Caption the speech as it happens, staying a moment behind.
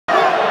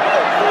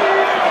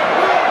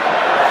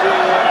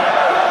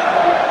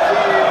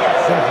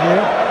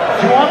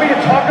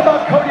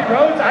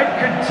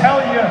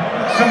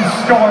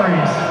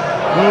stories?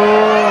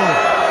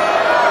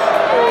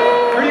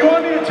 Or do you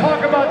want me to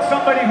talk about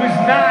somebody who's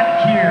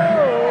not here?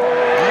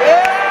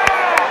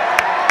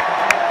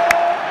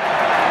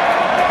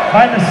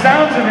 By the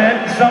sounds of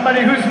it,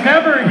 somebody who's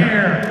never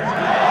here.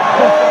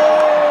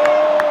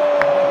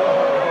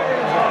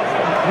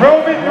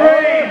 Roman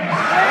Reigns.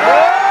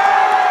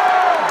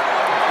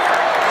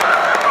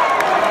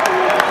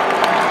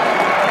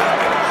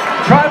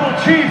 Tribal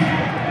Chief,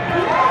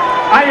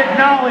 I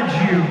acknowledge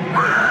you.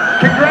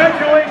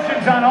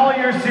 Congratulations on all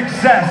your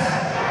success.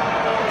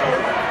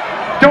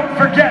 Don't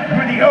forget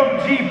who the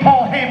OG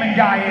Paul Heyman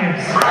guy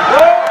is.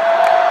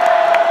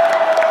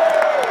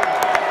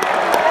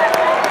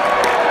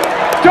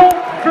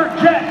 Don't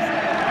forget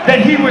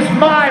that he was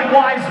my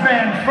wise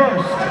man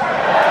first.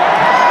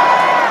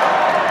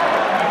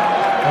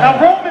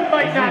 Now Roman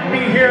might not be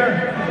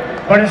here,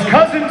 but his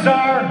cousins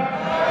are.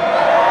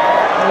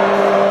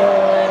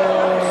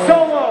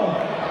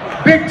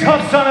 Big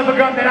tough son of a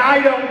gun that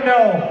I don't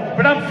know,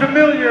 but I'm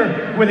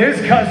familiar with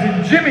his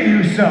cousin Jimmy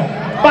Uso.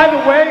 By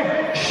the way,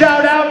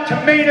 shout out to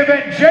main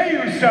event Jey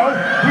Uso,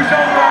 who's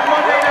over on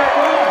Monday Night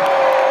Raw.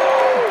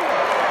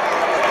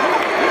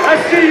 I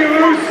see you,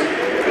 Uso.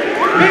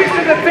 These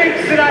are the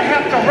things that I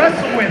have to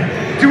wrestle with.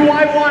 Do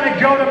I want to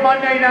go to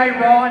Monday Night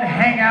Raw and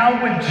hang out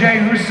with Jey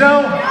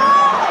Uso?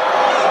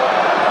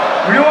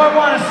 Or do I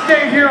want to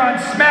stay here on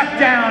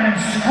Smackdown and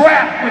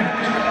scrap with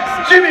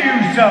Jimmy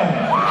Uso?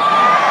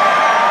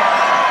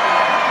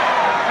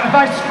 If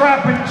I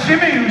scrap with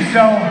Jimmy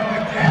Uso,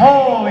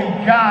 holy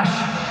gosh,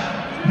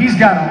 he's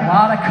got a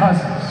lot of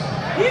cousins.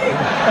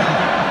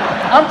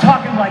 I'm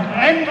talking like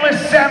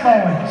endless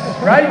Samoans,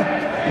 right?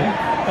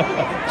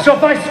 So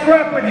if I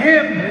scrap with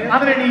him, I'm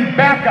gonna need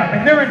backup,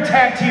 and they're in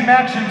tag team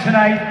action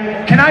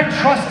tonight. Can I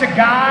trust a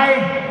guy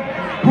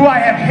who I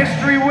have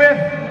history with,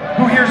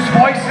 who hears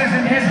voices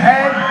in his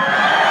head?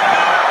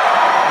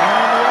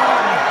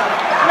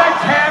 Can I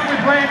tag with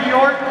Randy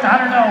Orton? I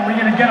don't know, are we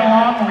gonna get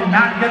along? Are we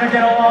not gonna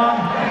get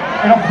along?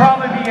 It'll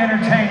probably be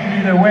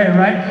entertaining either way,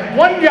 right?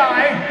 One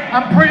guy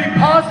I'm pretty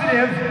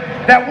positive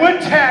that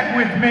would tag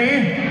with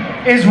me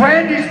is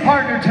Randy's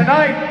partner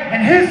tonight,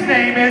 and his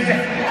name is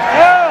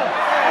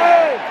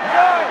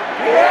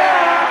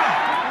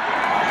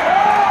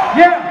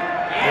Yeah.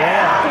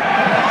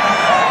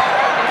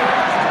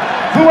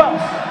 Who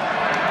else?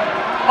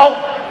 Oh.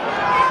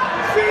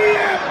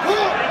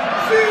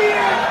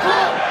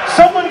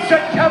 Someone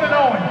said Kevin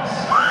Owens.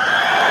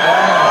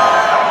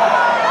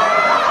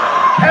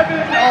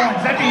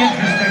 That'd be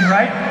interesting,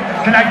 right?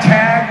 Can I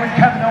tag with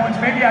Kevin Owens?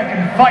 Maybe I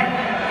can fight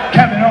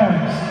Kevin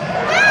Owens.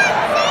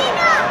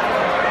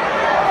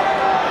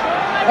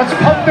 Let's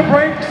pump the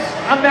brakes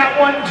on that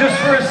one just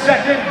for a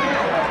second.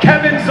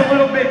 Kevin's a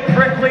little bit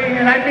prickly,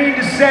 and I mean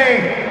to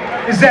say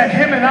is that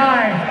him and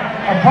I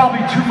are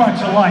probably too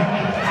much alike.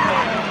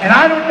 And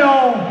I don't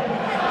know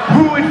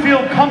who would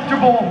feel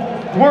comfortable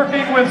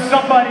working with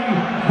somebody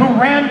who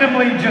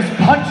randomly just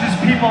punches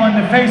people in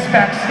the face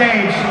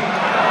backstage.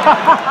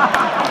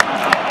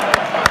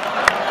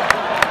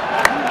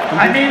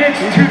 I mean, it's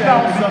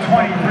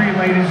 2023,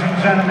 ladies and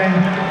gentlemen.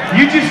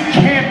 You just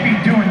can't be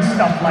doing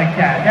stuff like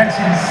that. That's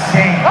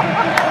insane.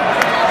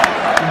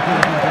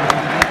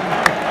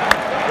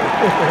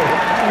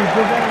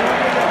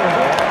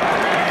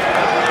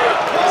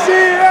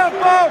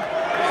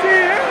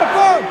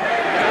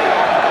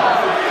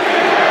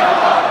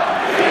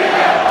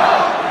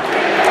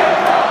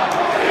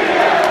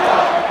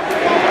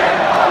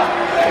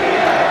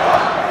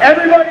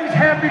 Everybody's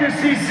happy to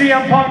see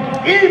CM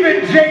Punk,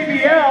 even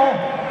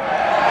JBL.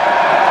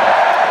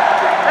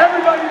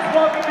 Everybody's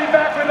welcome to be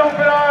back with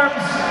open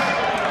arms.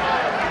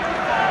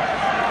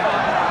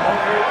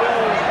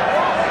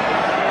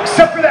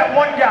 Except for that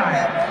one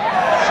guy.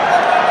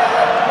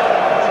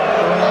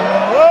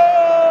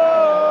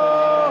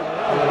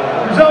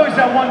 There's always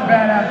that one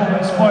bad apple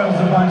that spoils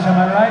the bunch, am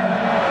I right?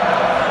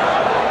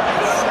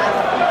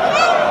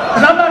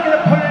 And I'm not going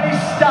to put any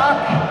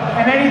stock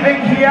in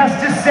anything he has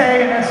to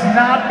say, and it's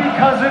not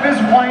because of his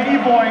whiny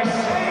voice.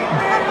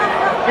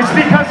 It's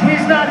because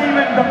he's not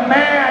even the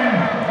man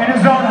in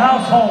his own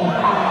household.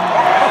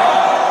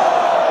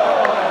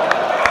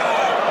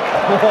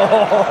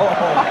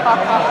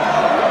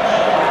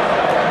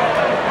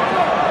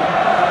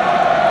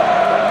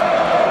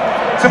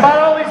 It's about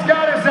all he's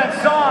got is that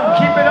song,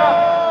 Keep It Up.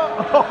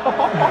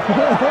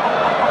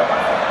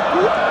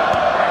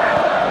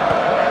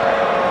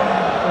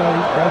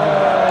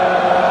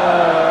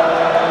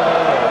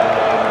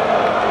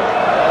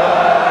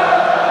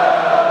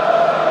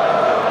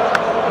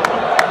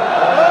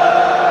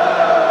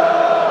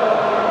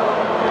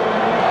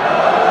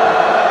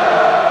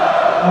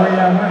 Oh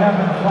yeah, we're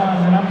having fun,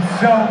 and I'm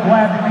so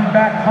glad to be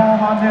back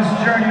home on this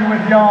journey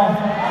with y'all.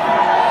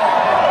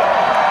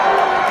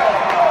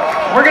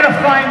 We're gonna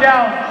find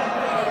out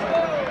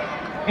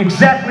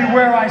exactly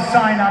where I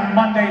sign on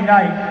Monday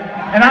night.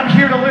 And I'm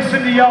here to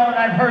listen to y'all, and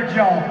I've heard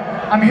y'all.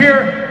 I'm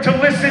here to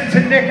listen to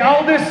Nick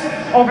Aldis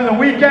over the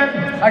weekend.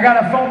 I got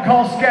a phone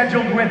call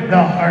scheduled with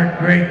the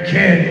Heartbreak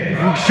Kid,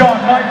 Shawn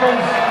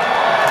Michaels.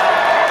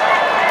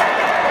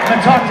 I'm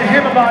going to talk to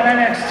him about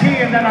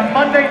NXT, and then on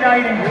Monday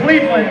night in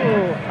Cleveland,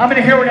 I'm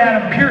going to hear what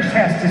Adam Pearce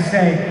has to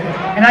say.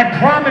 And I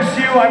promise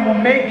you I will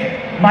make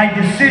my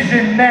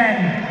decision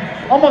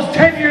then. Almost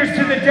 10 years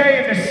to the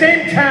day in the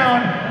same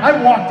town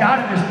I walked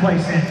out of this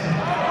place in.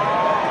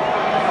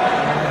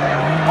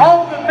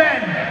 All the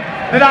men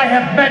that I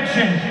have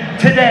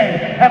mentioned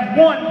today have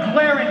one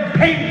glaring,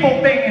 painful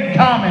thing in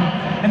common,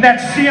 and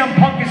that's CM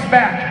Punk is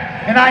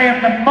back, and I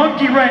am the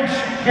monkey wrench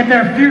in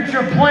their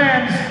future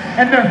plans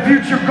and their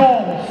future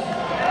goals.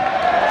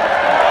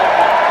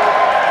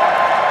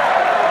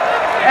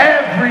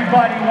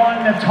 Everybody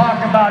wanted to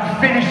talk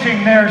about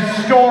finishing their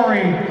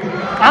story.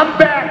 I'm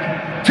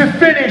back to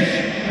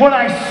finish what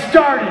I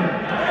started.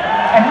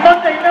 And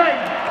Monday night,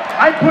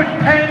 I put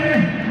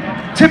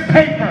pen to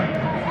paper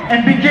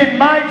and begin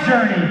my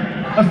journey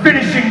of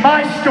finishing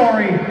my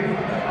story.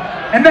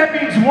 And that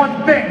means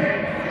one thing.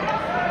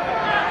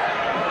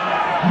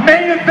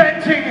 Main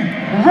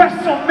eventing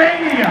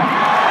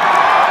WrestleMania.